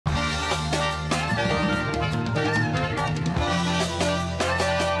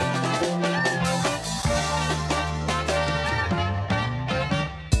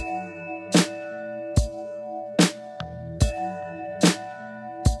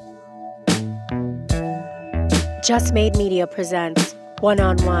Just Made Media presents One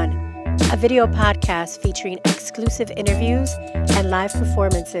on One, a video podcast featuring exclusive interviews and live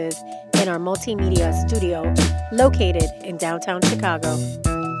performances in our multimedia studio located in downtown Chicago.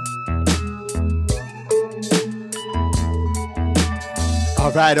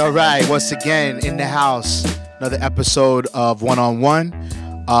 All right. Once again, in the house, another episode of One on One.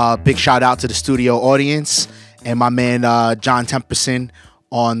 Big shout out to the studio audience and my man John Temperson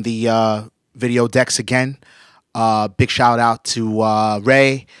on the video decks again. Big shout out to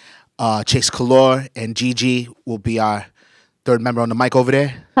Ray, Chase Calor, and Gigi will be our third member on the mic over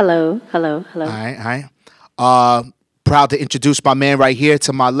there. Hello. All right. Proud to introduce my man right here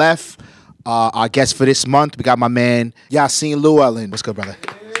to my left. Our guest for this month, we got my man Yaseen Llewellyn. What's good, brother?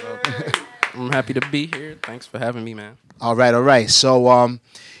 I'm happy to be here. Thanks for having me, man. All right. So,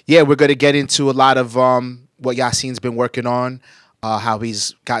 yeah, we're going to get into a lot of what Yaseen's been working on, how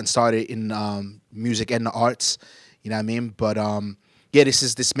he's gotten started in music and the arts, you know what I mean? But, yeah,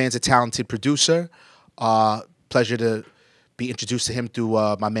 this man's a talented producer. Pleasure to be introduced to him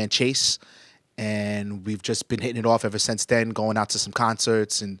through my man Chase. And we've just been hitting it off ever since then, going out to some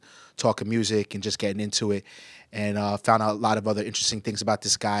concerts and talking music and just getting into it. And found out a lot of other interesting things about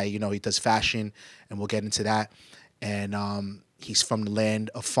this guy. You know, he does fashion, and we'll get into that. And he's from the land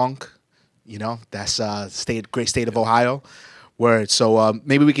of funk. You know, that's great state of Ohio. Word. So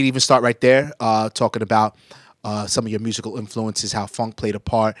maybe we could even start right there, talking about some of your musical influences, how funk played a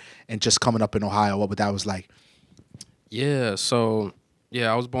part, and just coming up in Ohio, what that was like. Yeah, so,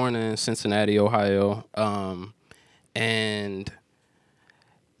 I was born in Cincinnati, Ohio. And,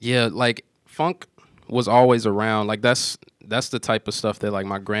 yeah, like, funk was always around. Like, that's the type of stuff that, like,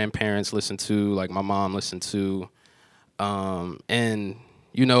 my grandparents listened to, like, my mom listened to. And,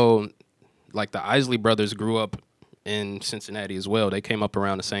 you know, like, the Isley brothers grew up in Cincinnati as well. They came up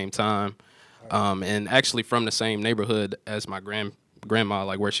around the same time. And actually from the same neighborhood as my grandma,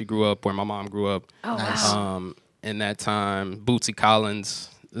 like where she grew up, where my mom grew up. Oh, wow. In that time, Bootsy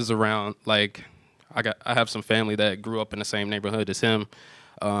Collins is around. Like, I have some family that grew up in the same neighborhood as him.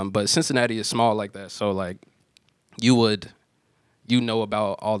 But Cincinnati is small like that. So, like, you know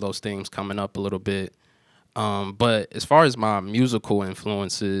about all those things coming up a little bit. But as far as my musical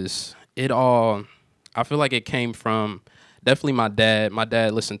influences, I feel like it came from definitely my dad. My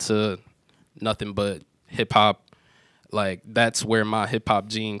dad listened to nothing but hip hop. Like, that's where my hip hop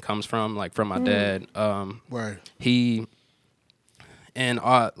gene comes from, like from my dad. Word.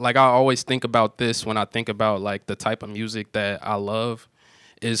 I always think about this when I think about like the type of music that I love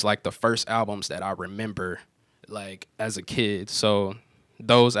is like the first albums that I remember like as a kid. So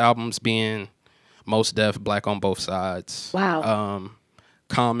those albums being Mos Def, Black on Both Sides. Wow.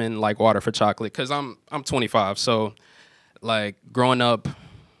 Common, like Water for Chocolate, because I'm 25, so like growing up,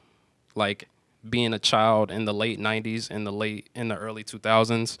 like being a child in the late 90s in the early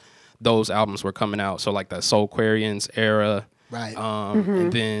 2000s, those albums were coming out. So like that Soulquarians era, right?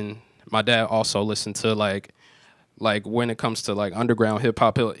 And then my dad also listened to like when it comes to like underground hip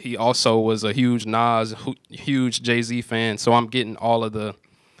hop, he also was a huge Nas, huge Jay-Z fan. So I'm getting all of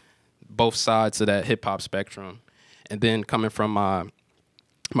both sides of that hip hop spectrum, and then coming from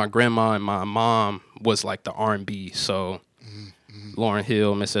my grandma and my mom was like the R&B, so Lauryn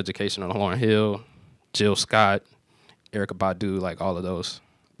Hill, Miseducation of Lauryn Hill, Jill Scott, Erykah Badu, like all of those.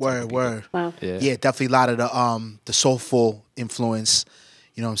 Word. Wow. Yeah, definitely a lot of the soulful influence,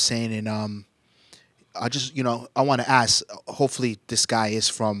 you know what I'm saying? And I just, I want to ask, hopefully this guy is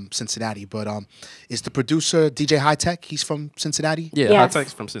from Cincinnati, but is the producer DJ High Tech, he's from Cincinnati? Yeah, Yes. High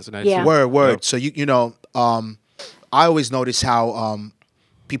Tech's from Cincinnati. Yeah. Too. Word. Yep. So I always notice how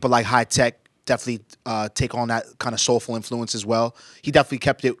people like High Tech definitely take on that kind of soulful influence as well. He definitely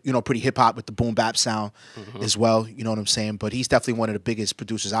kept it, pretty hip hop with the boom bap sound as well. You know what I'm saying? But he's definitely one of the biggest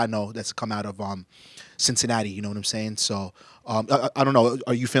producers I know that's come out of Cincinnati. You know what I'm saying? So I don't know.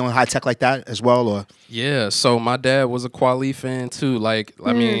 Are you feeling High Tech like that as well, or? Yeah. So my dad was a Kweli fan too. Like,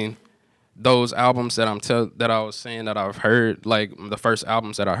 I mean, those albums that I was saying that I've heard, like the first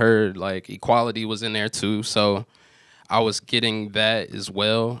albums that I heard, like Equality was in there too. So I was getting that as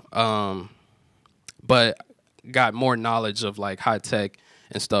well, but got more knowledge of like High Tech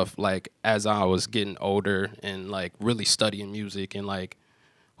and stuff like as I was getting older and like really studying music and like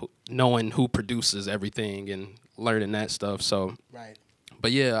knowing who produces everything and learning that stuff. So, Right.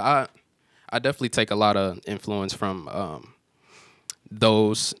 But yeah, I definitely take a lot of influence from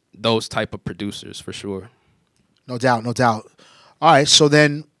those type of producers for sure. No doubt. All right, so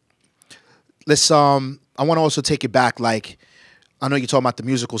then let's I want to also take it back. Like, I know you're talking about the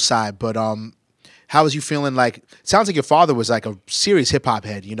musical side, but how was you feeling? Like, it sounds like your father was like a serious hip hop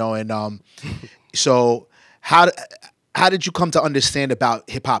head, and so how how did you come to understand about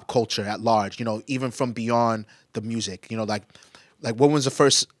hip hop culture at large? You know, even from beyond the music. You know, like what was the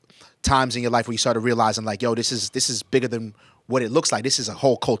first times in your life where you started realizing like, yo, this is bigger than what it looks like. This is a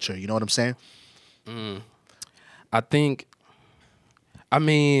whole culture. You know what I'm saying? I think, I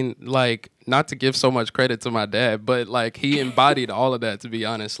mean, like, not to give so much credit to my dad, but like he embodied all of that, to be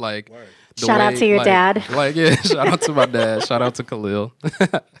honest. Like, Shout out to your dad. Like, yeah, shout out to my dad. Shout out to Khalil.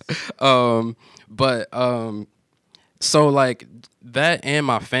 So like that and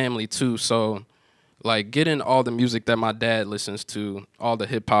my family too. So like getting all the music that my dad listens to, all the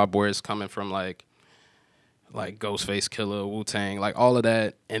hip hop where it's coming from, like Ghostface Killer, Wu-Tang, like all of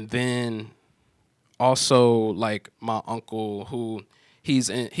that, and then also like my uncle who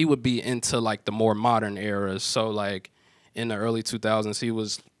he would be into like the more modern eras. So like in the early 2000s, he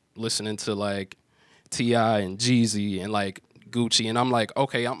was listening to like T.I. and Jeezy and like Gucci, and I'm like,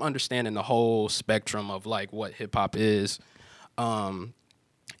 okay, I'm understanding the whole spectrum of like what hip hop is,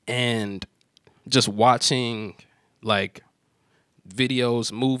 and just watching like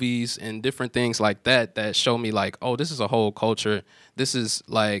videos, movies, and different things like that show me like, oh, this is a whole culture. This is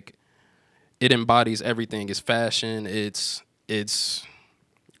like, it embodies everything. It's fashion, it's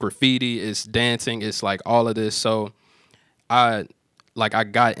graffiti, it's dancing, it's like all of this. So I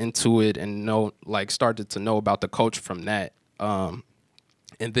got into it and started to know about the culture from that. And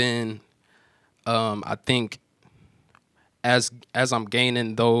then I think as I'm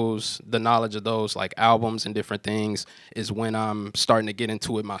gaining the knowledge of those like albums and different things is when I'm starting to get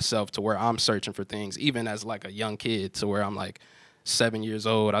into it myself, to where I'm searching for things, even as like a young kid, to where I'm like 7 years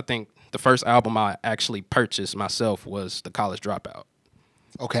old. I think the first album I actually purchased myself was The College Dropout.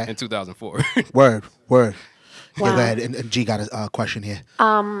 Okay. In 2004. Word. Wow. Yeah, go ahead. And G got a question here.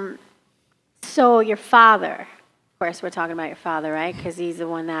 So your father, of course, we're talking about your father, right? Because he's the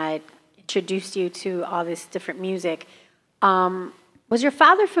one that introduced you to all this different music. Was your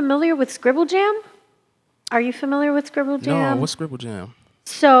father familiar with Scribble Jam? Are you familiar with Scribble Jam? No, what's Scribble Jam?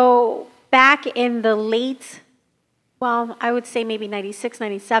 So back in the late, well, I would say maybe 96,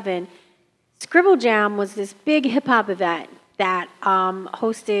 97, Scribble Jam was this big hip-hop event that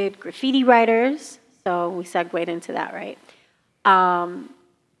hosted graffiti writers. So we segued into that, right?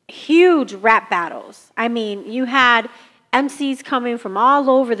 Huge rap battles. I mean, you had MCs coming from all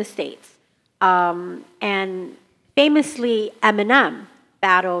over the states. And famously, Eminem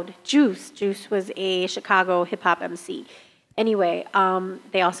battled Juice. Juice was a Chicago hip-hop MC. Anyway,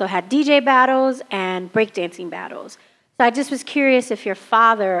 they also had DJ battles and breakdancing battles. So I just was curious if your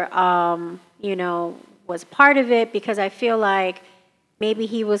father, was part of it, because I feel like maybe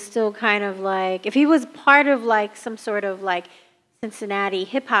he was still kind of like, if he was part of like some sort of like Cincinnati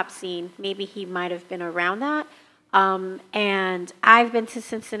hip-hop scene, maybe he might have been around that. And I've been to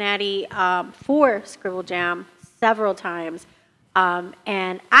Cincinnati for Scribble Jam several times. And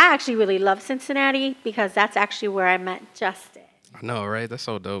I actually really love Cincinnati because that's actually where I met Justin. I know, right? That's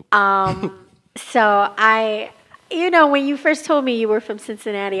so dope. So when you first told me you were from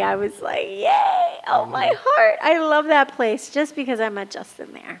Cincinnati, I was like, yay, oh my heart. I love that place just because I met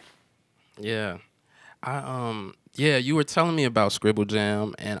Justin there. Yeah. You were telling me about Scribble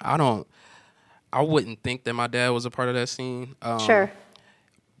Jam, and I wouldn't think that my dad was a part of that scene. Sure.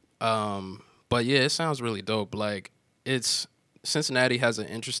 But yeah, it sounds really dope. Like, Cincinnati has an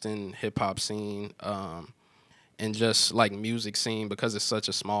interesting hip hop scene, and just like music scene, because it's such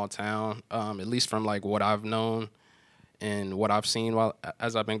a small town, at least from like what I've known and what I've seen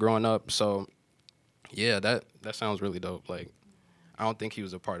as I've been growing up. So yeah, that sounds really dope. Like, I don't think he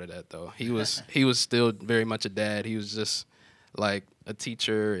was a part of that though. He was still very much a dad. He was just like a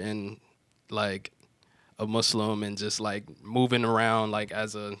teacher and like a Muslim and just like moving around like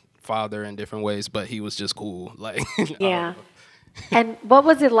as a father in different ways, but he was just cool. Like, yeah. And what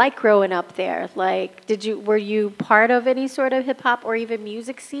was it like growing up there? Like, were you part of any sort of hip hop or even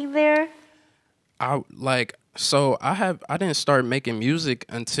music scene there? I didn't start making music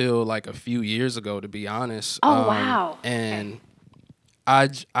until like a few years ago, to be honest. Oh, wow. And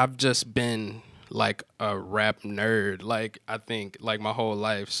I've just been like a rap nerd, like I think like my whole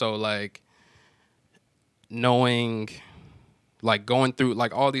life. So like knowing, like going through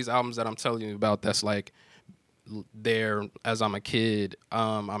like all these albums that I'm telling you about, that's like there as I'm a kid,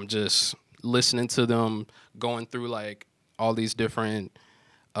 I'm just listening to them, going through like all these different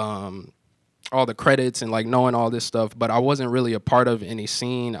all the credits and like knowing all this stuff, but I wasn't really a part of any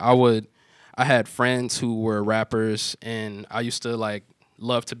scene. I had friends who were rappers, and I used to like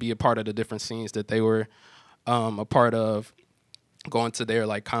love to be a part of the different scenes that they were a part of, going to their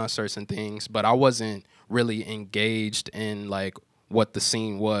like concerts and things, but I wasn't really engaged in like what the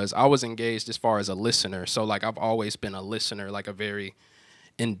scene was. I was engaged as far as a listener. So like I've always been a listener, like a very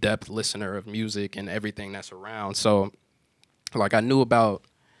in-depth listener of music and everything that's around. So like I knew about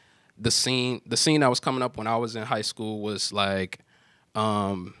the scene. The scene that was coming up when I was in high school was like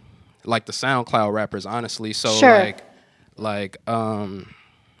the SoundCloud rappers, honestly. So Sure. like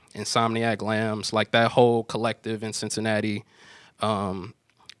Insomniac Lambs, like that whole collective in Cincinnati.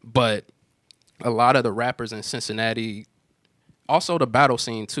 But a lot of the rappers in Cincinnati, also the battle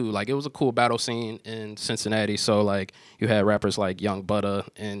scene too. Like it was a cool battle scene in Cincinnati. So like you had rappers like Young Butter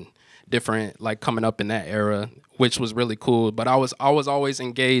and different like coming up in that era, which was really cool. But I was always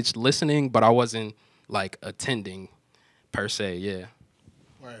engaged listening, but I wasn't like attending per se. Yeah.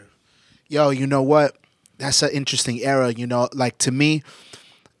 Right. Yo, you know what? That's an interesting era. You know, like to me,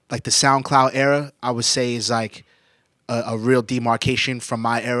 like the SoundCloud era, I would say is like a real demarcation from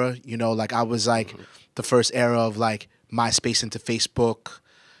my era. You know, like I was like the first era of like MySpace into Facebook,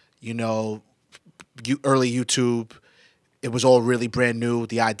 you know, early YouTube. It was all really brand new.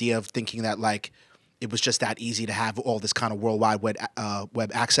 The idea of thinking that like it was just that easy to have all this kind of worldwide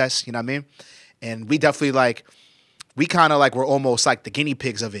web access, you know what I mean? And we definitely like, we kind of like were almost like the guinea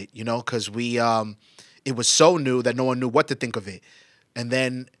pigs of it, you know, because it was so new that no one knew what to think of it. And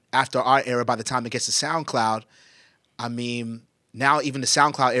then after our era, by the time it gets to SoundCloud, I mean, now even the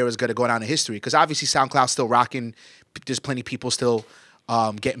SoundCloud era is going to go down in history because obviously SoundCloud's still rocking. There's plenty of people still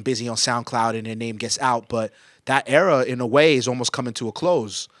getting busy on SoundCloud and their name gets out. But that era, in a way, is almost coming to a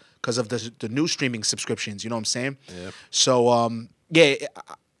close because of the new streaming subscriptions. You know what I'm saying? Yeah. So, yeah,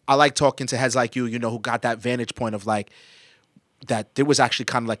 I like talking to heads like you know, who got that vantage point of like that there was actually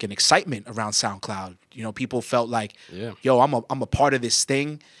kind of like an excitement around SoundCloud. You know, people felt like, yo, I'm a part of this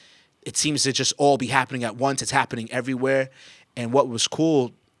thing. It seems to just all be happening at once. It's happening everywhere. And what was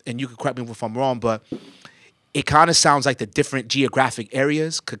cool, and you can correct me if I'm wrong, but it kind of sounds like the different geographic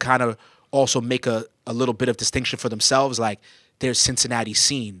areas could kind of also make a little bit of distinction for themselves. Like there's Cincinnati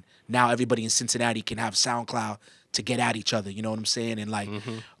scene. Now everybody in Cincinnati can have SoundCloud to get at each other. You know what I'm saying? And like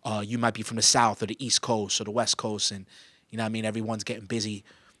you might be from the South or the East Coast or the West Coast. And you know what I mean? Everyone's getting busy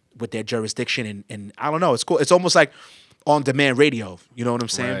with their jurisdiction. And I don't know. It's cool. It's almost like on-demand radio. You know what I'm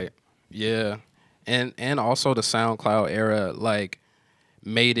saying? Right. Yeah. And also the SoundCloud era, like,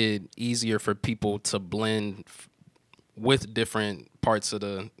 made it easier for people to blend with different parts of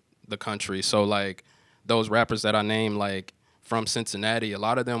the country. So, like, those rappers that I named, like, from Cincinnati, a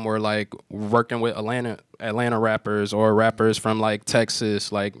lot of them were, like, working with Atlanta rappers or rappers from, like,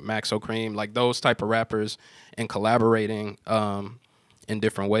 Texas, like Maxo Cream, like, those type of rappers, and collaborating in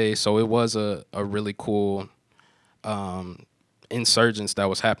different ways. So it was a really cool insurgence that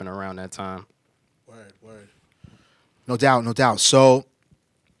was happening around that time. Word. No doubt. So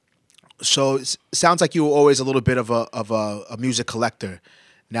it sounds like you were always a little bit of a music collector.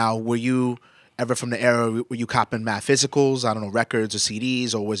 Now, were you ever from the era were you copping mad physicals? I don't know, records or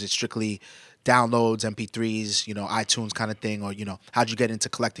CDs, or was it strictly downloads, MP3s, you know, iTunes kind of thing, or you know, how'd you get into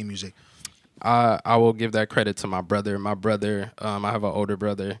collecting music? I will give that credit to my brother. I have an older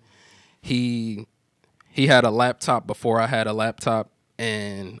brother. He had a laptop before I had a laptop,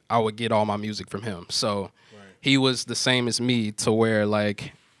 and I would get all my music from him. So he was the same as me, to where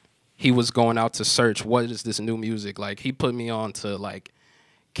like he was going out to search what is this new music. Like he put me on to like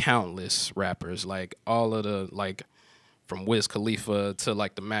countless rappers, like all of the, like from Wiz Khalifa to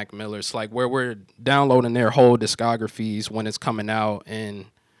like the Mac Millers, like where we're downloading their whole discographies when it's coming out, and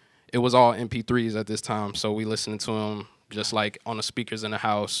it was all MP3s at this time. So we listening to them just like on the speakers in the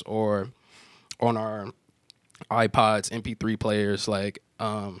house or on our iPods, MP3 players, like,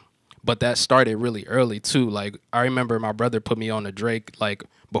 but that started really early too. Like I remember my brother put me on to Drake, like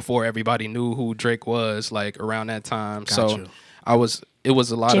before everybody knew who Drake was, like around that time. Gotcha. So it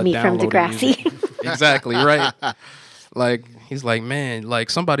was a lot Jimmy of from downloading Degrassi. music. Exactly, right. Like he's like, man, like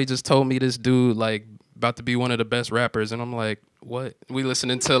somebody just told me this dude like about to be one of the best rappers, and I'm like, what? We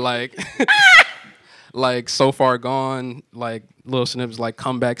listening to like like So Far Gone, like Lil Snip's like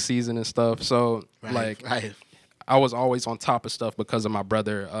comeback season and stuff. So Right. I was always on top of stuff because of my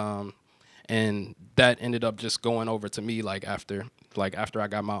brother, and that ended up just going over to me like after I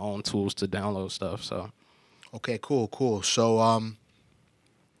got my own tools to download stuff. So Okay, cool. So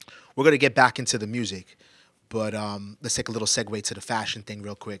we're gonna get back into the music, but let's take a little segue to the fashion thing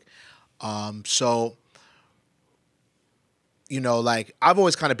real quick. So you know, like I've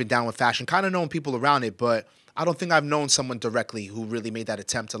always kind of been down with fashion, kind of known people around it, but I don't think I've known someone directly who really made that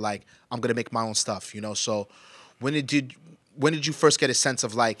attempt to like, I'm gonna make my own stuff, you know. So when did you first get a sense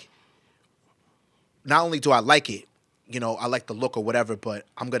of like, not only do I like it, you know, I like the look or whatever, but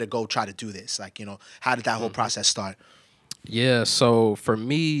I'm gonna go try to do this. Like, you know, how did that whole process start? Yeah, so for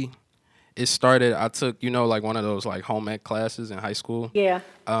me, it started. I took like one of those like home ec classes in high school. Yeah.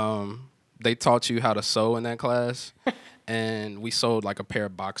 They taught you how to sew in that class, and we sewed like a pair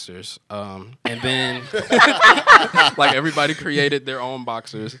of boxers. And then like everybody created their own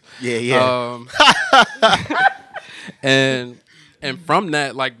boxers. Yeah, yeah. And from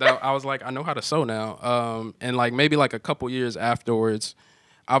that, like I was like, I know how to sew now. And like maybe like a couple years afterwards,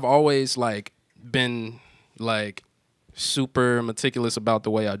 I've always like been like super meticulous about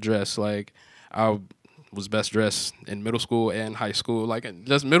the way I dress. Like I was best dressed in middle school and high school. Like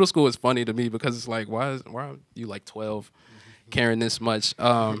just middle school is funny to me because it's like why are you like 12 carrying this much?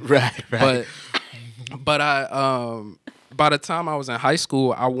 Right. But I by the time I was in high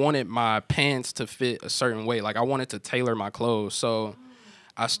school, I wanted my pants to fit a certain way. Like I wanted to tailor my clothes. So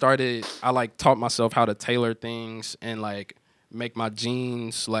I like taught myself how to tailor things and like make my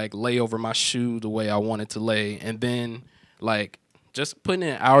jeans like lay over my shoe the way I wanted to lay. And then like just putting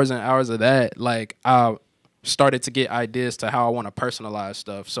in hours and hours of that, like I started to get ideas to how I want to personalize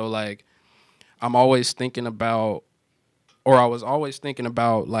stuff. So like I was always thinking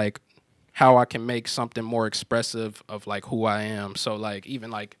about like how I can make something more expressive of like who I am. So like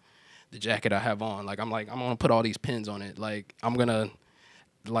even like the jacket I have on, like I'm gonna put all these pins on it. Like I'm gonna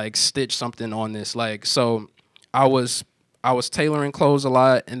like stitch something on this. Like so I was tailoring clothes a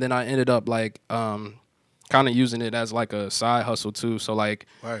lot, and then I ended up like kind of using it as like a side hustle too. So like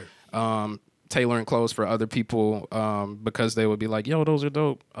tailoring clothes for other people because they would be like, yo, those are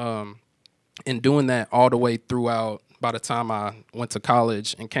dope. And doing that all the way throughout. By the time I went to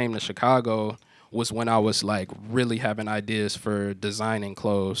college and came to Chicago was when I was like really having ideas for designing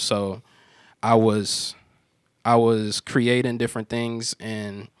clothes. So I was creating different things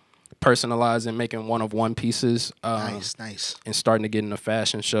and personalizing, making one-of-one pieces. Nice. And starting to get into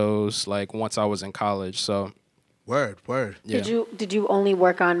fashion shows like once I was in college. So Word. yeah. Did you only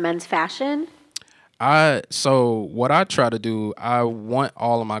work on men's fashion? So what I try to do, I want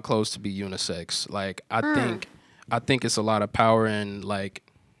all of my clothes to be unisex. Like I think it's a lot of power in like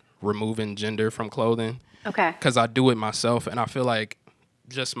removing gender from clothing. Okay. Because I do it myself, and I feel like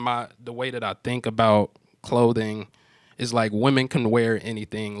just the way that I think about clothing is like women can wear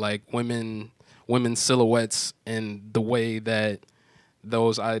anything. Like women's silhouettes and the way that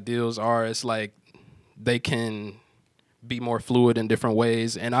those ideals are, it's like they can be more fluid in different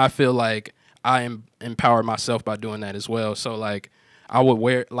ways, and I feel like I empower myself by doing that as well. So like I'll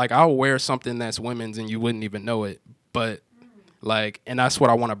wear something that's women's and you wouldn't even know it. But like, and that's what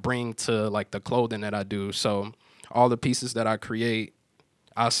I want to bring to like the clothing that I do. So all the pieces that I create,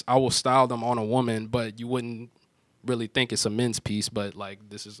 I will style them on a woman, but you wouldn't really think it's a men's piece, but like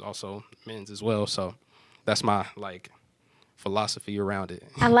this is also men's as well. So that's my like philosophy around it.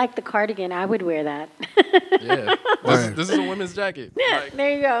 I like the cardigan. I would wear that. Yeah. This is a women's jacket. Yeah, Like,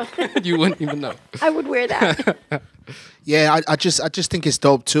 there you go. you wouldn't even know. I would wear that. Yeah, I just think it's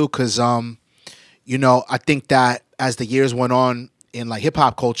dope too, cause I think that as the years went on in like hip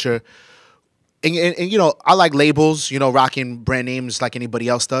hop culture, and I like labels, rocking brand names like anybody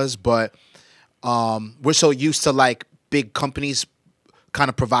else does, but we're so used to like big companies kind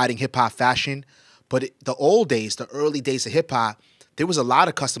of providing hip hop fashion. But the old days, the early days of hip hop, there was a lot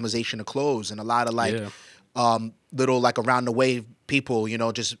of customization of clothes and a lot of like little like around the way people,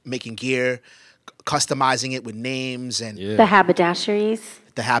 just making gear, customizing it with names and The haberdasheries.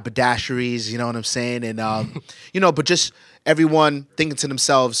 the haberdasheries, you know what I'm saying? And, but just everyone thinking to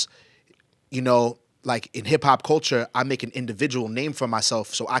themselves, like in hip hop culture, I make an individual name for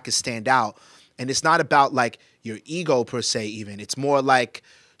myself so I can stand out. And it's not about like your ego per se, even. It's more like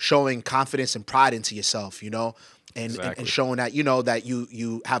showing confidence and pride into yourself, and Exactly. and showing that, that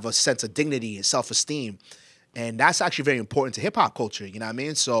you have a sense of dignity and self-esteem. And that's actually very important to hip hop culture, you know what I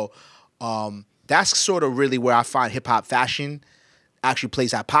mean? So that's sort of really where I find hip hop fashion actually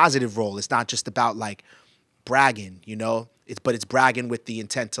plays that positive role. It's not just about like bragging, but it's bragging with the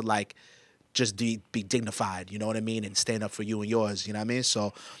intent to like just be dignified, you know what I mean, and stand up for you and yours, you know what I mean?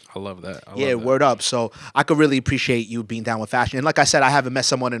 So I love that. Word up. So I could really appreciate you being down with fashion. And like I said, I haven't met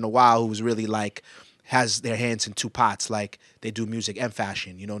someone in a while who's really like has their hands in two pots, like they do music and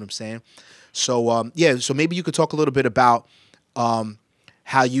fashion, you know what I'm saying? So so maybe you could talk a little bit about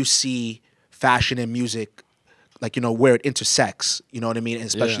how you see fashion and music, like, where it intersects, you know what I mean? And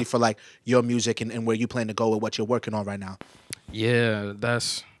especially for like your music and where you plan to go with what you're working on right now. Yeah,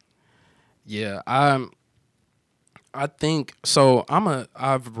 I think so.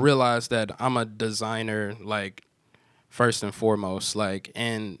 I've realized that I'm a designer, like first and foremost, like,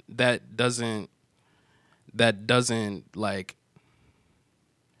 and that doesn't like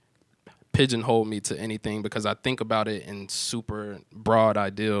pigeonhole me to anything because I think about it in super broad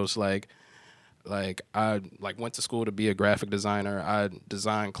ideals. Like I went to school to be a graphic designer. I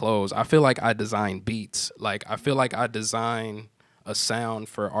design clothes. I feel like I design beats. Like I feel like I design a sound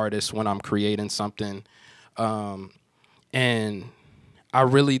for artists when I'm creating something. And I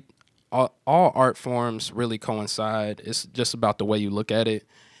really, all art forms really coincide. It's just about the way you look at it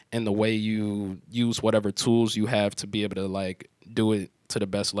and the way you use whatever tools you have to be able to like do it to the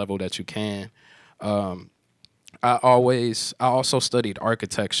best level that you can. I also studied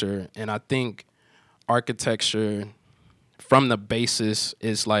architecture, and I think architecture from the basis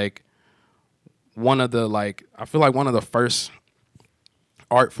is like one of the I feel like one of the first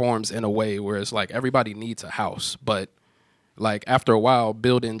art forms in a way where it's like everybody needs a house, but like after a while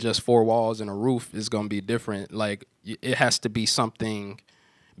building just 4 walls and a roof is going to be different. Like it has to be something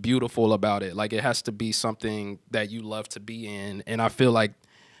beautiful about it. Like it has to be something that you love to be in. And I feel like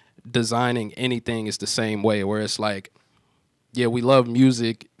designing anything is the same way, where it's like, yeah, we love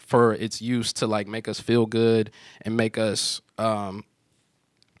music for its use to like make us feel good and make us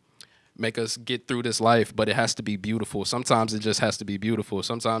get through this life, but it has to be beautiful. Sometimes it just has to be beautiful.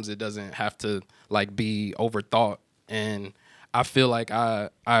 Sometimes it doesn't have to like be overthought. And I feel like I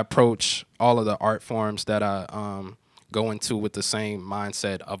approach all of the art forms that I go into with the same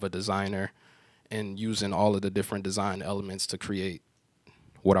mindset of a designer and using all of the different design elements to create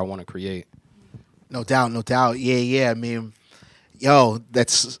what I want to create. No doubt, no doubt. Yeah. I mean, yo,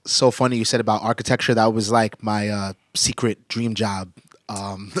 that's so funny you said about architecture. That was like my secret dream job, to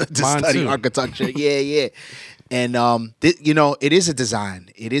Mine study too. architecture. Yeah. And, you know, it is a design.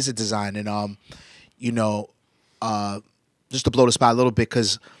 It is a design. And, you know, just to blow the spot a little bit,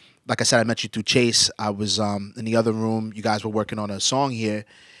 because like I said, I met you through Chase. I was in the other room. You guys were working on a song here.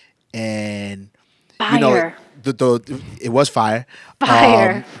 And, Fire. you know, it was fire.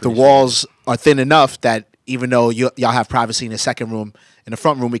 Fire. The walls are thin enough that even though y'all have privacy in the second room, in the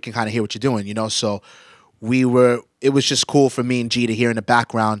front room, we can kind of hear what you're doing, you know? So it was just cool for me and G to hear in the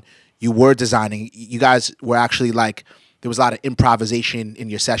background, you were designing. You guys were actually like, there was a lot of improvisation in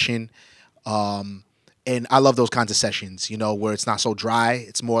your session. And I love those kinds of sessions, you know, where it's not so dry.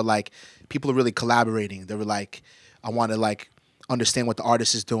 It's more like people are really collaborating. They were like, I want to like understand what the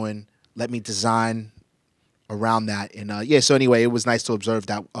artist is doing. Let me design around that. And yeah, so anyway, it was nice to observe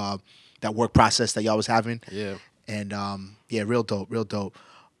that that work process that y'all was having. Yeah. And yeah, real dope.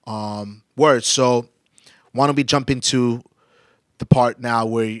 Word. So why don't we jump into the part now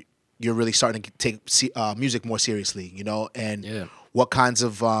where you're really starting to take music more seriously, you know? And Yeah. what kinds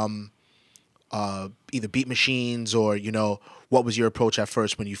of either beat machines or, you know, what was your approach at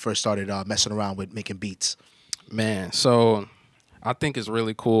first when you first started messing around with making beats? Man, so I think it's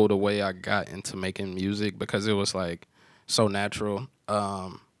really cool the way I got into making music because it was like so natural.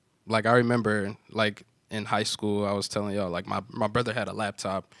 Like I remember like in high school, I was telling y'all like my brother had a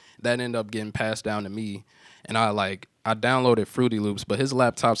laptop that ended up getting passed down to me, and I downloaded Fruity Loops, but his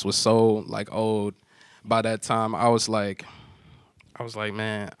laptops was so like old by that time. I was like,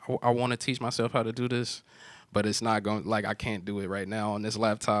 man, I want to teach myself how to do this, but it's not going, like I can't do it right now on this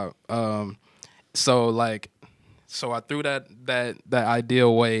laptop. So I threw that idea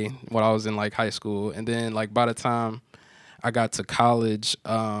away when I was in like high school, and then like by the time I got to college,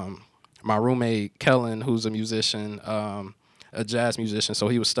 my roommate Kellen, who's a musician, a jazz musician, so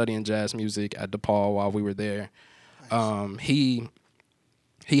he was studying jazz music at DePaul while we were there. Nice.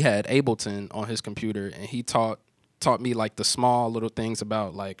 He had Ableton on his computer, and he taught me like the small little things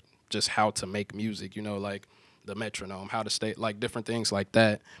about like just how to make music, you know, like the metronome, how to stay, like different things like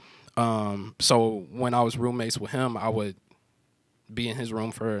that. So when I was roommates with him, I would be in his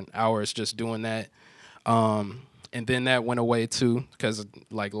room for hours just doing that. And then that went away too, because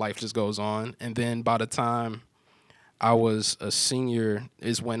like life just goes on. And then by the time I was a senior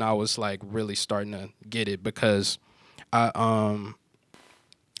is when I was like really starting to get it, because I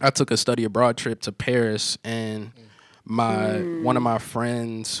took a study abroad trip to Paris, and one of my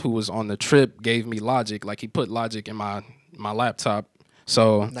friends who was on the trip gave me Logic. Like he put Logic in my laptop.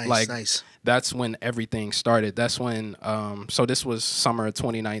 So nice. That's when everything started. That's when so this was summer of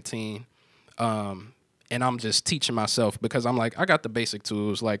 2019. And I'm just teaching myself because I'm like, I got the basic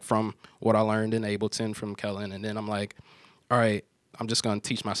tools like from what I learned in Ableton from Kellen, and then I'm like, all right, I'm just gonna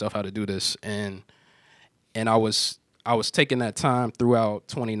teach myself how to do this. And I was taking that time throughout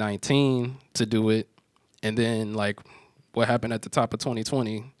 2019 to do it, and then like what happened at the top of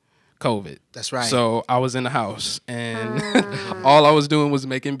 2020, COVID. That's right. So I was in the house, and all I was doing was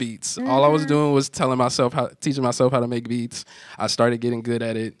making beats. All I was doing was teaching myself how to make beats. I started getting good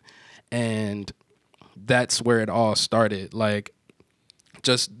at it, and that's where it all started. Like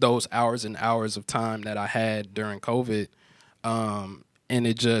just those hours and hours of time that I had during COVID, and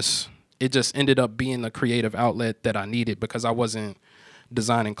it just ended up being the creative outlet that I needed because I wasn't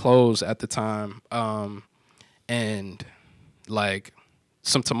designing clothes at the time, and like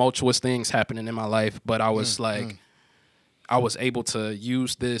some tumultuous things happening in my life, but I was I was able to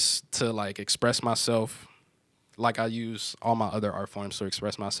use this to like express myself like I use all my other art forms to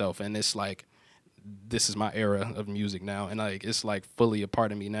express myself, and it's like this is my era of music now, and like it's like fully a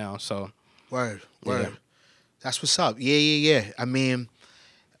part of me now. So word. Yeah. That's what's up. Yeah. I mean,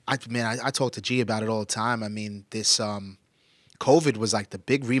 I talk to G about it all the time. I mean, this COVID was like the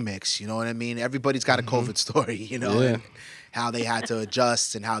big remix. You know what I mean? Everybody's got a COVID story. You know, and how they had to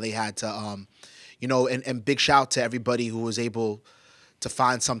adjust and how they had to, you know, and big shout to everybody who was able to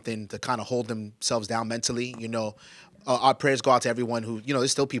find something to kind of hold themselves down mentally. You know, our prayers go out to everyone who, you know,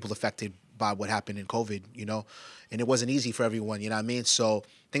 there's still people affected by what happened in COVID, you know, and it wasn't easy for everyone, you know what I mean? So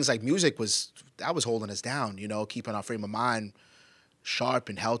things like music was holding us down, you know, keeping our frame of mind sharp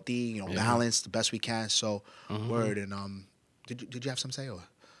and healthy, you know, balanced the best we can. So word. And did you have something to say?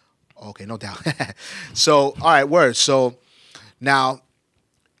 Or? Okay, no doubt. So, all right, word. So now,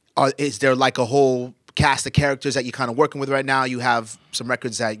 is there like a whole cast of characters that you're kind of working with right now? You have some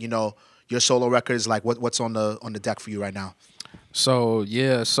records that, you know, your solo records, like what's on the deck for you right now? So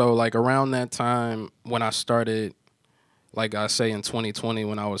yeah, so like around that time when I started, like I say in 2020,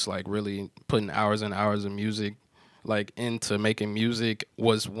 when I was like really putting hours and hours of music like into making music,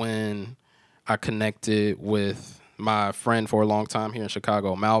 was when I connected with my friend for a long time here in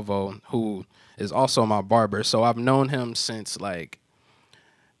Chicago, Malvo, who is also my barber. So I've known him since like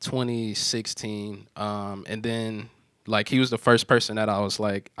 2016, and then like he was the first person that I was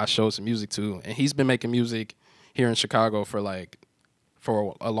like I showed some music to, and he's been making music here in Chicago for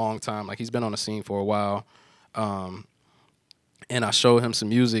a long time. Like he's been on the scene for a while, and I showed him some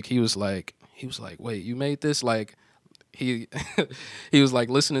music. He was like, wait, you made this? Like he he was like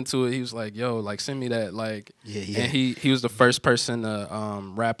listening to it. He was like, yo, like send me that. Like yeah. And he was the first person to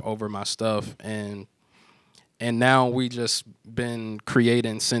rap over my stuff, and now we just been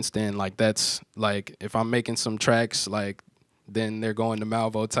creating since then. Like that's like if I'm making some tracks, like then they're going to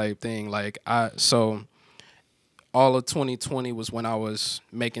Malvo type thing. Like so all of 2020 was when I was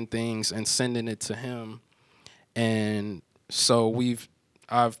making things and sending it to him, and so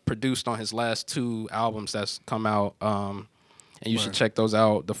I've produced on his last 2 albums that's come out, and you should check those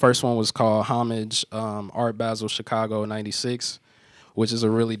out. The first one was called Homage, Art Basel Chicago '96, which is a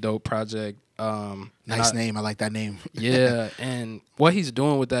really dope project. Nice name. I like that name. Yeah, and what he's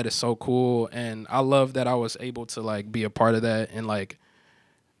doing with that is so cool, and I love that I was able to like be a part of that and like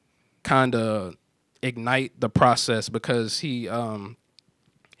kind of ignite the process, because he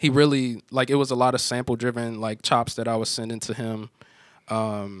really like it was a lot of sample driven like chops that I was sending to him,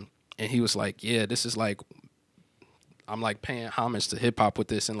 and he was like, yeah, this is like I'm like paying homage to hip hop with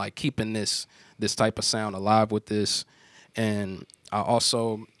this and like keeping this type of sound alive with this. And I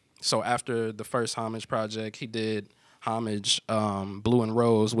also, so after the first Homage project, he did Homage Blue and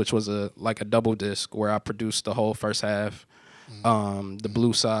Rose, which was like a double disc where I produced the whole first half, the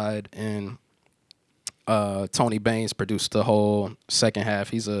blue side, and Tony Baines produced the whole second half.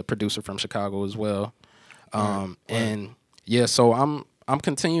 He's a producer from Chicago as well. And yeah, so I'm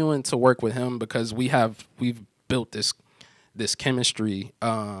continuing to work with him because we've built this chemistry,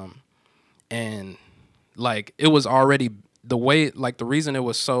 and like it was already the reason it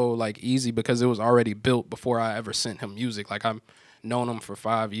was so like easy because it was already built before I ever sent him music. Like I've known him for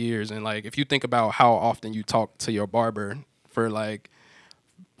 5 years, and like if you think about how often you talk to your barber for like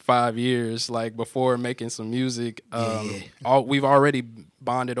 5 years, like before making some music, we've already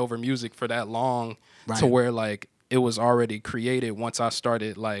bonded over music for that long, to where like it was already created once I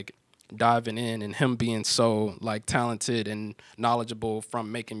started like diving in, and him being so like talented and knowledgeable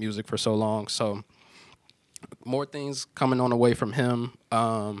from making music for so long. So more things coming on the way from him,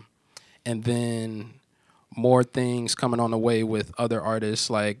 and then more things coming on the way with other artists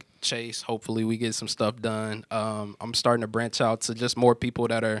like Chase. Hopefully we get some stuff done. I'm starting to branch out to just more people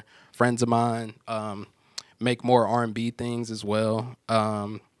that are friends of mine, make more R&B things as well,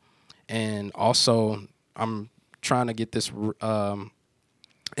 and also I'm trying to get this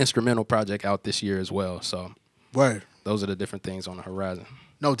instrumental project out this year as well. So those are the different things on the horizon.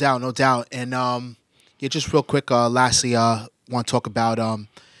 No doubt. And yeah, just real quick, lastly, want to talk about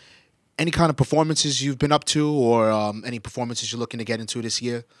any kind of performances you've been up to, or any performances you're looking to get into this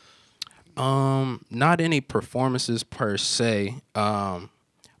year? Not any performances per se,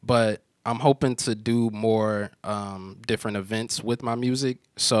 but I'm hoping to do more different events with my music.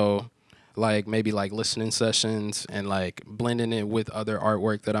 So like maybe like listening sessions and like blending it with other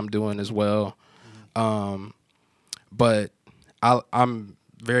artwork that I'm doing as well. But I'm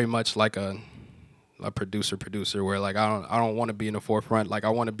very much like a producer where like I don't want to be in the forefront. Like I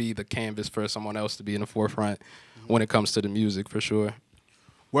want to be the canvas for someone else to be in the forefront when it comes to the music, for sure.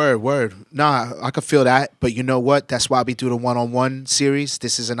 Word. Nah, I could feel that. But you know what? That's why we do the one-on-one series.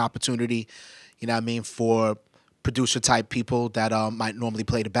 This is an opportunity, you know what I mean, for producer type people that might normally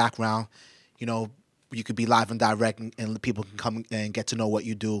play the background. You know, you could be live and direct, and people can come and get to know what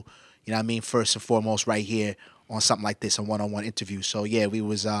you do. You know what I mean? First and foremost, right here on something like this, a one-on-one interview. So yeah, we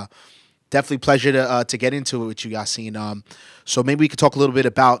was definitely pleasure to get into it with you, Yaseen. So maybe we could talk a little bit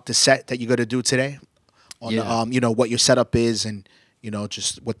about the set that you're gonna do today, on the, you know, what your setup is, and you know,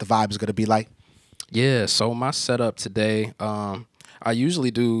 just what the vibe is gonna be like. Yeah. So my setup today, I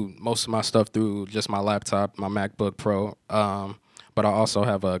usually do most of my stuff through just my laptop, my MacBook Pro. But I also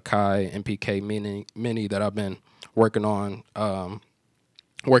have a Kai MPK Mini that I've been working on,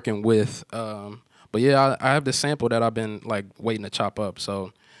 working with. But yeah, I have this sample that I've been like waiting to chop up.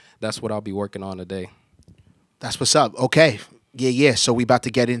 So that's what I'll be working on today. That's what's up. Okay. Yeah. So we about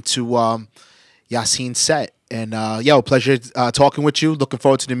to get into Yaseen's set. And yo, pleasure talking with you. Looking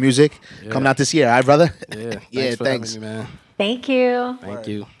forward to the music coming out this year. All right, brother? Yeah. Yeah, thanks. For having me, man. Thank you. Thank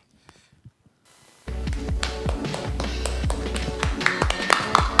you.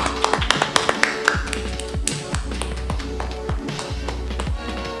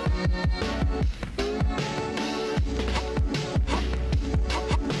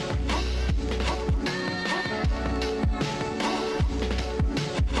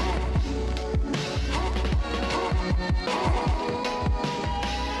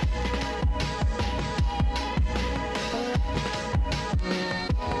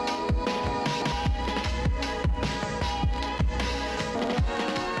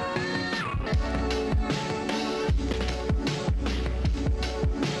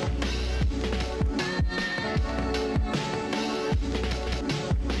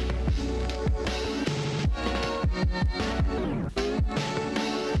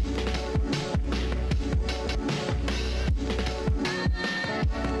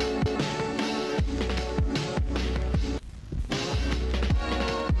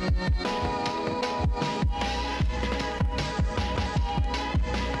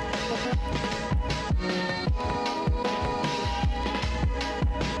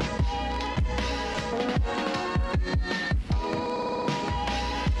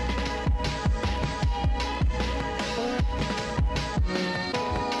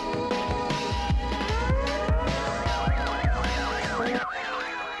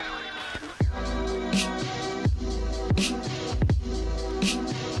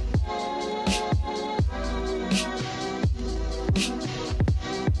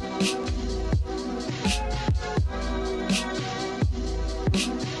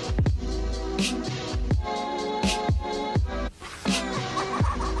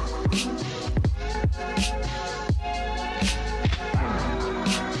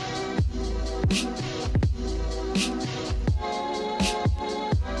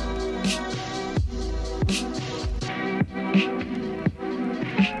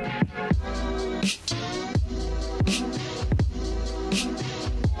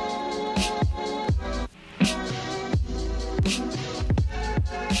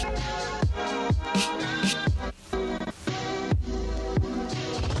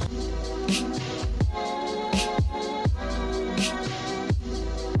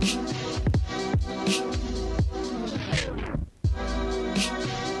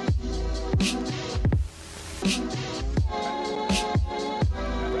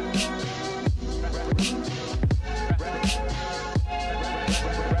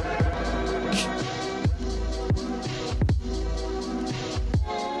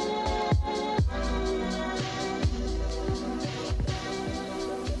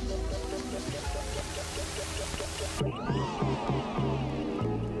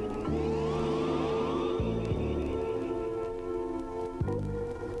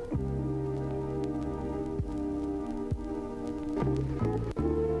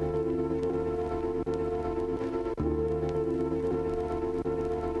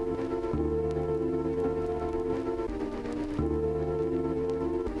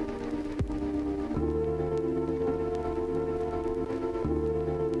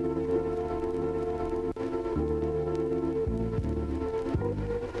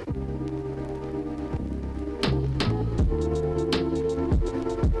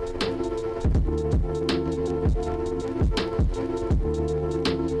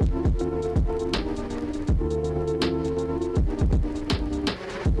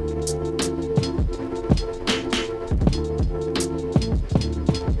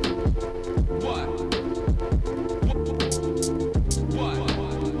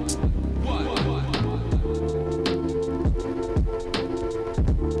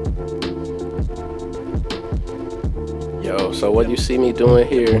 So what you see me doing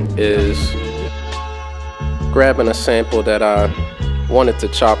here is grabbing a sample that I wanted to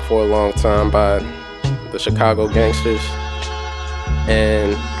chop for a long time by the Chicago gangsters,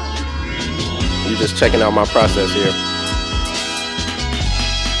 and you're just checking out my process here.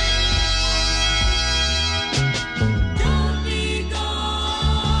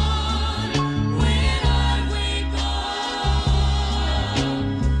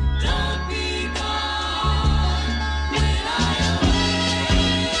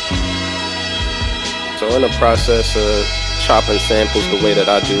 So in the process of chopping samples the way that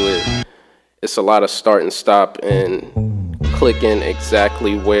I do it, it's a lot of start and stop and clicking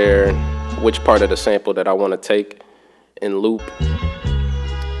exactly which part of the sample that I want to take and loop.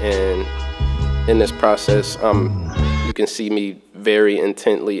 And in this process, you can see me very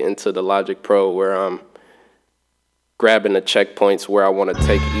intently into the Logic Pro, where I'm grabbing the checkpoints where I want to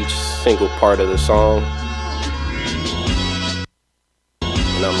take each single part of the song,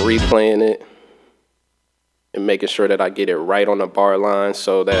 and I'm replaying it and making sure that I get it right on the bar line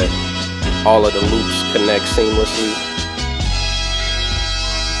so that all of the loops connect seamlessly.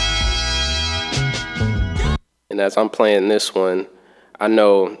 And as I'm playing this one, I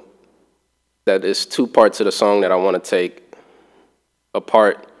know that it's two parts of the song that I want to take. A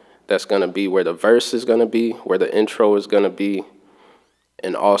part that's going to be where the verse is going to be, where the intro is going to be,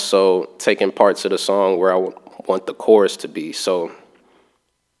 and also taking parts of the song where I want the chorus to be. So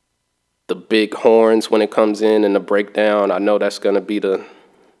the big horns when it comes in and the breakdown, I know that's going to be the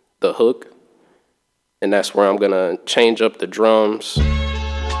hook. And that's where I'm going to change up the drums.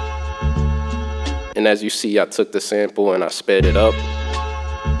 And as you see, I took the sample and I sped it up.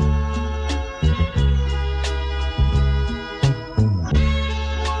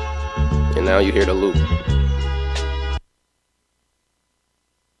 And now you hear the loop.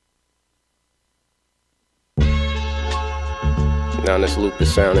 Now this loop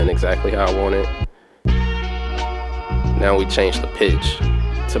is sounding exactly how I want it. Now we change the pitch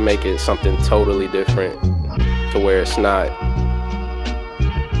to make it something totally different, to where it's not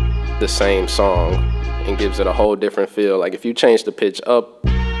the same song, and gives it a whole different feel. Like if you change the pitch up,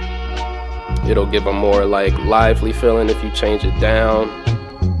 it'll give a more like lively feeling. If you change it down,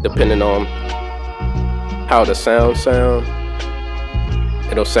 depending on how the sound,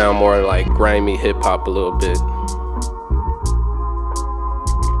 it'll sound more like grimy hip hop a little bit.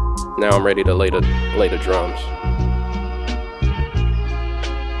 Now I'm ready to lay the drums.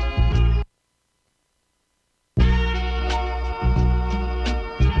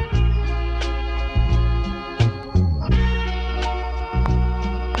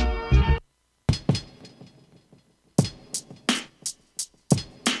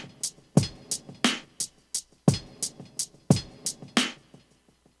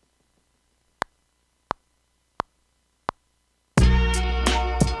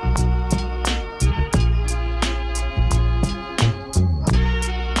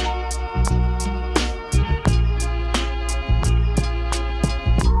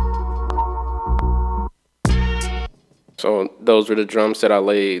 So those were the drums that I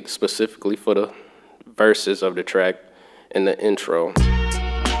laid specifically for the verses of the track and the intro.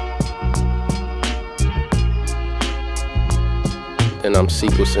 And I'm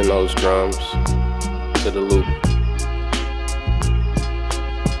sequencing those drums to the loop.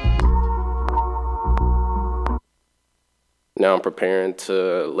 Now I'm preparing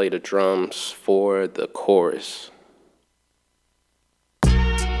to lay the drums for the chorus.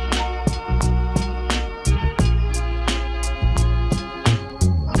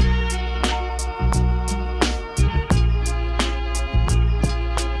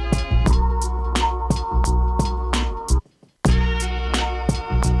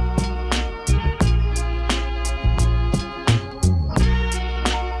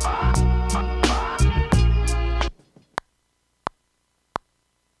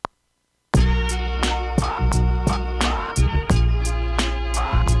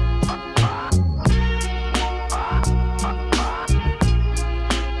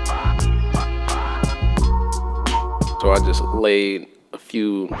 So I just laid a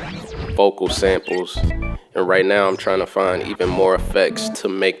few vocal samples, and right now I'm trying to find even more effects to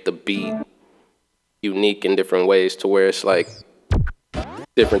make the beat unique in different ways, to where it's like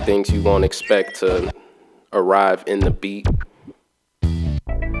different things you won't expect to arrive in the beat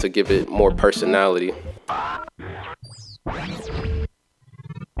to give it more personality.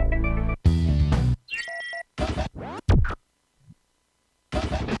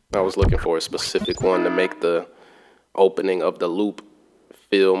 I was looking for a specific one to make the opening of the loop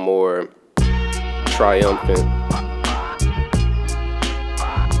feel more triumphant.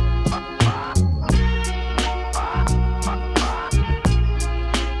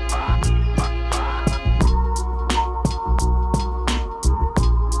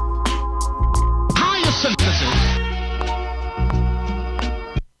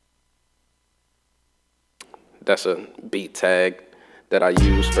 That's a beat tag that I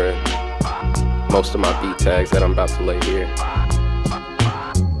use for most of my beat tags that I'm about to lay here.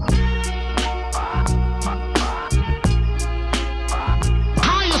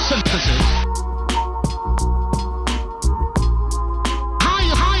 Higher synthesis.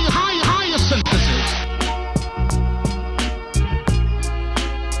 Higher synthesis.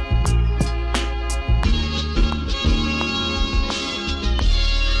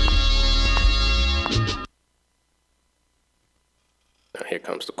 Now here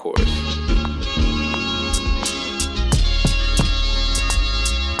comes the chorus.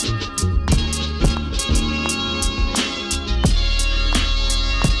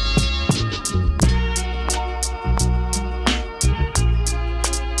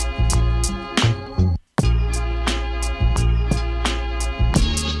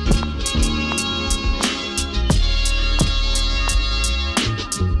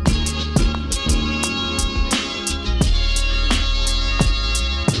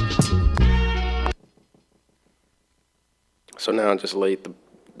 So now I just laid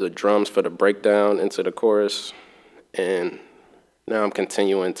the drums for the breakdown into the chorus, and now I'm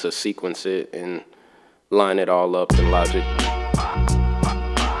continuing to sequence it and line it all up in Logic.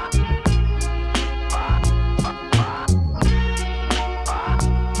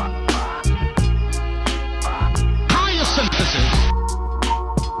 Higher synthesis.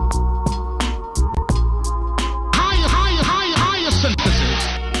 Higher synthesis.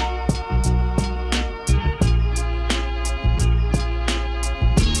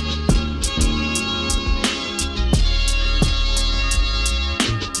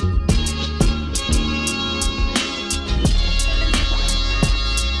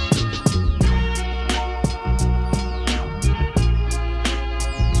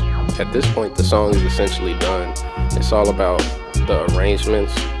 At this point, the song is essentially done. It's all about the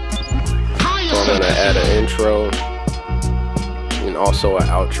arrangements. So I'm gonna add an intro and also an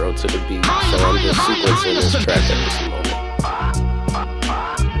outro to the beat. So I'm just sequencing this track at this moment.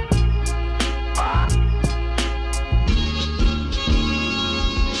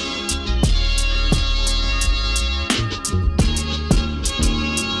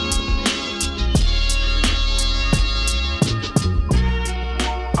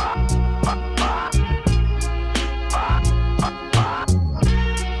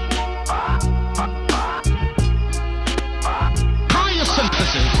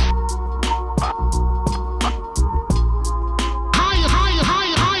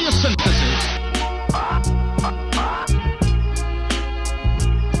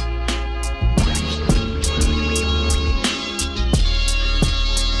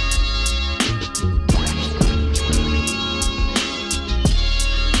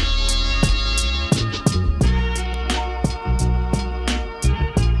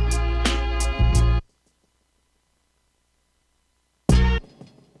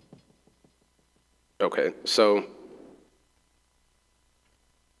 Okay, so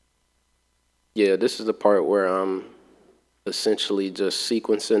yeah, this is the part where I'm essentially just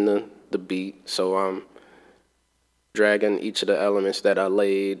sequencing the beat. So I'm dragging each of the elements that I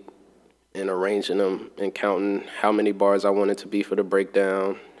laid and arranging them and counting how many bars I wanted to be for the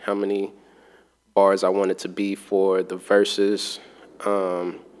breakdown, how many bars I wanted to be for the verses,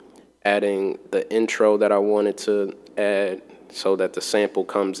 adding the intro that I wanted to add so that the sample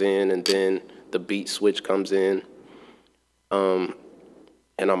comes in and then the beat switch comes in. And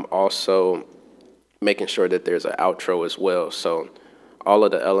I'm also making sure that there's an outro as well. So all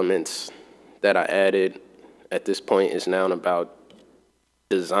of the elements that I added at this point is now about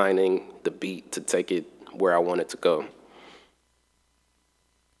designing the beat to take it where I want it to go.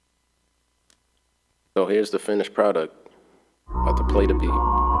 So here's the finished product. About to play the beat.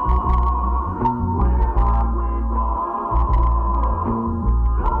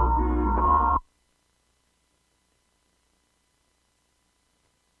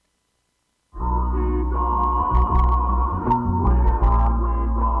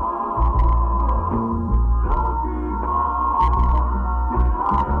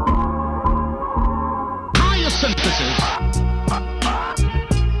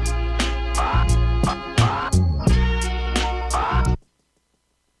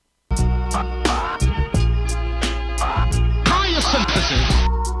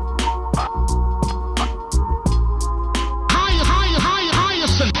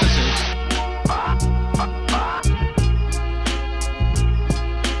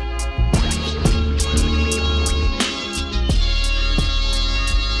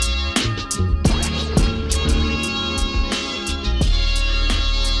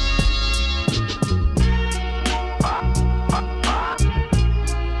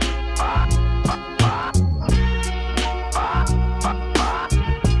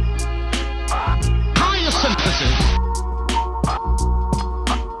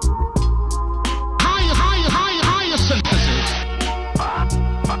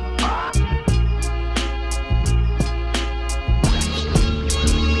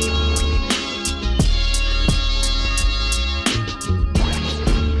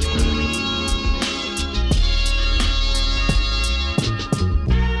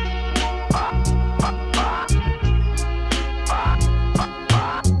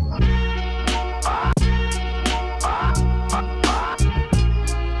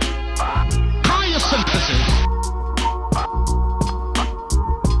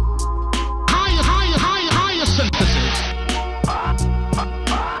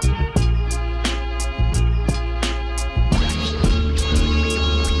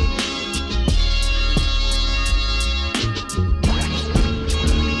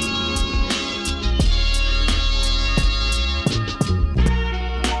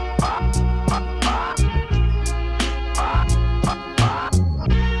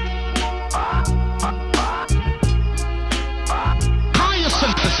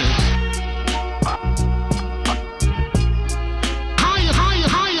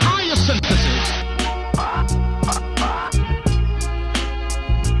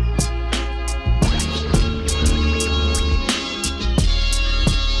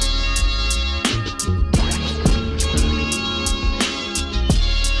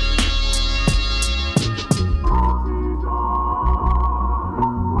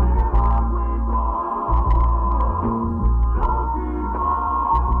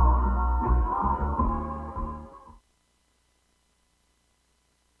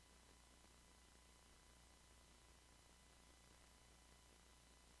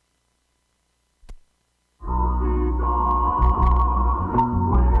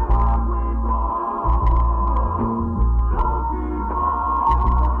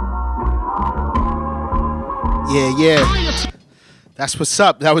 Yeah. That's what's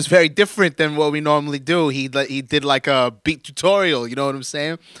up. That was very different than what we normally do. He did like a beat tutorial. You know what I'm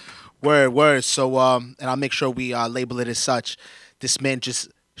saying? Word. So and I'll make sure we label it as such. This man just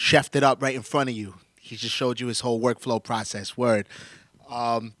chefed it up right in front of you. He just showed you his whole workflow process. Word.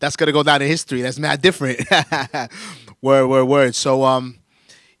 That's gonna go down in history. That's mad different. Word. So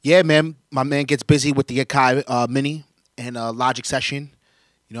yeah, man. My man gets busy with the akaimini and Logic session.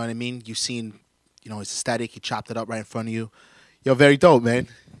 You know what I mean? You've seen, his aesthetic. He chopped it up right in front of you. Yo, very dope, man.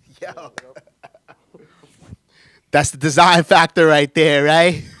 Yo. That's the design factor right there,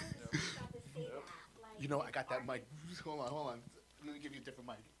 right? I got that mic. Hold on. Let me give you a different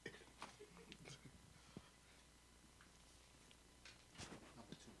mic.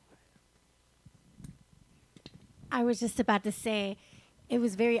 I was just about to say, it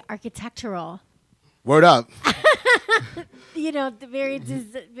was very architectural. Word up. Very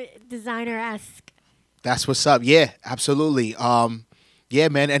designer-esque. That's what's up. Yeah, absolutely. Yeah,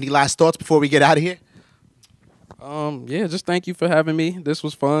 man. Any last thoughts before we get out of here? Yeah, just thank you for having me. This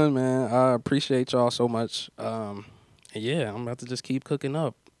was fun, man. I appreciate y'all so much. And yeah, I'm about to just keep cooking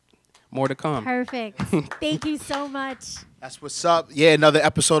up. More to come. Perfect. Thank you so much. That's what's up. Yeah, another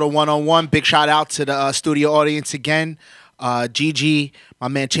episode of 1-on-1. Big shout out to the studio audience again. Gigi, my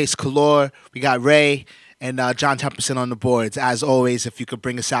man Chase Calor. We got Ray and John Temperson on the boards. As always, if you could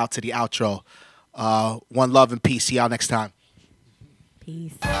bring us out to the outro. One love and peace. See y'all next time.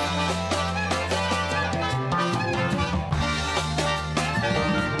 Peace.